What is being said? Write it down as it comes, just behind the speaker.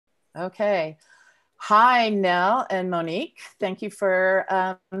Okay. Hi, Nell and Monique. Thank you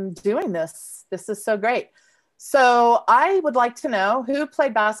for doing this. This is so great. So I would like to know who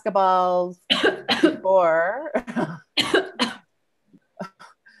played basketball before.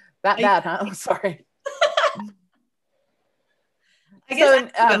 That bad, huh? I'm sorry. I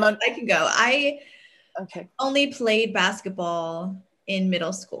guess I can go. I okay. only played basketball in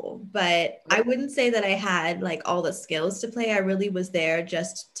middle school, but I wouldn't say that I had like all the skills to play. I really was there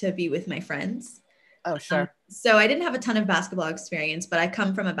just to be with my friends. Oh, sure. So I didn't have a ton of basketball experience, but I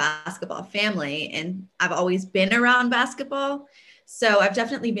come from a basketball family and I've always been around basketball. So I've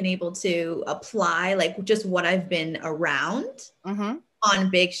definitely been able to apply like just what I've been around on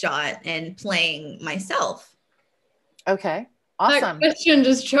Big Shot and playing myself. Okay. Awesome. That question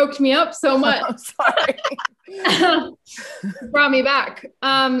just choked me up so much. I'm sorry. Brought me back.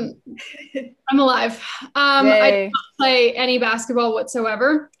 I'm alive. I did not play any basketball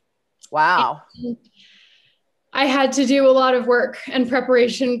whatsoever. Wow. And I had to do a lot of work and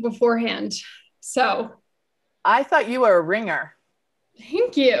preparation beforehand. So I thought you were a ringer.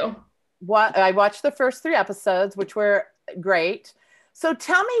 Thank you. I watched the first 3 episodes, which were great. So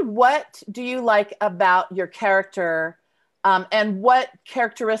tell me, what do you like about your character? And what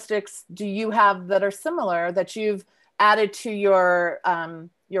characteristics do you have that are similar that you've added to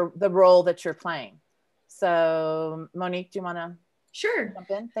the role that you're playing? So Monique, do you want to jump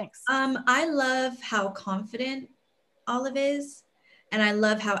in? Thanks. I love how confident Olive is, and I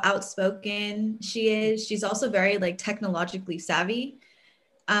love how outspoken she is. She's also very like technologically savvy.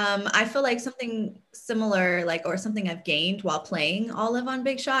 I feel like something similar, or something I've gained while playing Olive on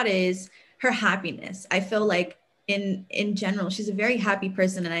Big Shot is her happiness. I feel like in general, she's a very happy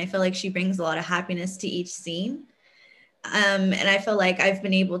person, and I feel like she brings a lot of happiness to each scene. And I feel like I've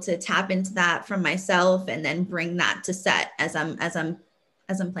been able to tap into that from myself and then bring that to set as I'm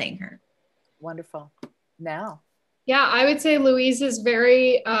playing her. Wonderful. Now. Yeah, I would say Louise is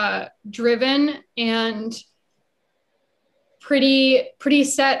very driven and pretty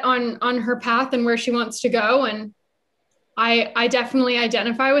set on her path and where she wants to go. And I definitely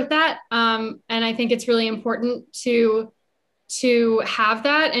identify with that. And I think it's really important to have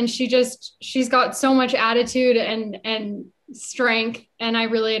that. And she's got so much attitude and strength. And I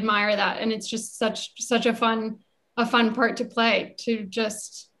really admire that. And it's just such a fun part to play, to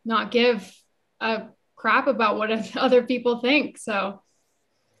just not give a crap about what other people think. So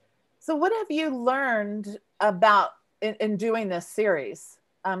what have you learned about in doing this series?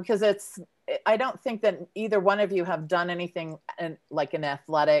 Because I don't think that either one of you have done anything like an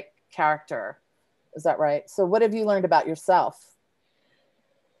athletic character. Is that right? So what have you learned about yourself?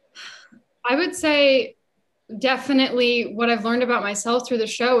 I would say definitely what I've learned about myself through the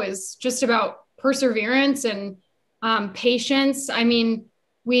show is just about perseverance and patience. I mean,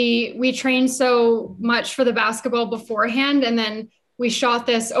 we trained so much for the basketball beforehand, and then we shot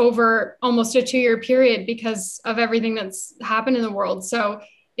this over almost a 2-year period because of everything that's happened in the world. So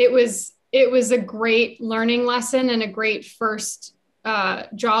it was a great learning lesson and a great first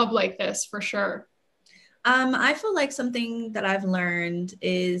job like this for sure. I feel like something that I've learned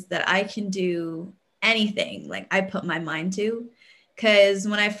is that I can do anything like I put my mind to. Because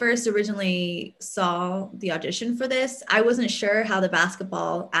when I first originally saw the audition for this, I wasn't sure how the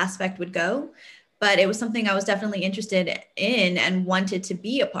basketball aspect would go, but it was something I was definitely interested in and wanted to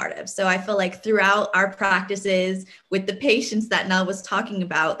be a part of. So I feel like throughout our practices with the patience that Nell was talking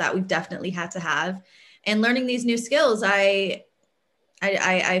about, that we've definitely had to have, and learning these new skills, I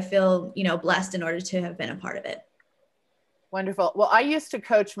feel, blessed in order to have been a part of it. Wonderful. Well, I used to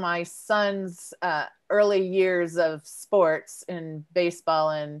coach my son's early years of sports in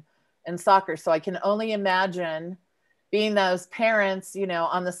baseball and soccer. So I can only imagine being those parents,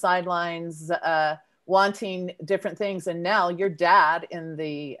 on the sidelines, wanting different things. And now your dad in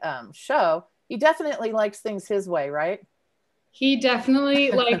the show, he definitely likes things his way, right? He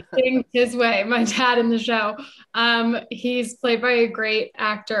definitely likes things his way. My dad in the show, he's played by a great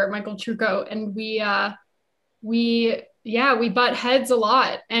actor, Michael Trucco, and we butt heads a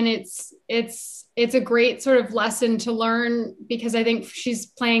lot, and it's a great sort of lesson to learn, because I think she's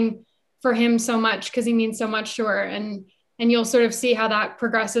playing for him so much because he means so much to her, and you'll sort of see how that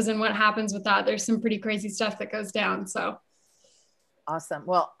progresses and what happens with that. There's some pretty crazy stuff that goes down. So awesome.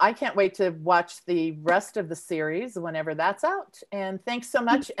 Well, I can't wait to watch the rest of the series whenever that's out. And thanks so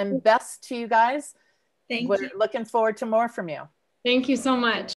much, and best to you guys. Thank We're you. looking forward to more from you. Thank you so much.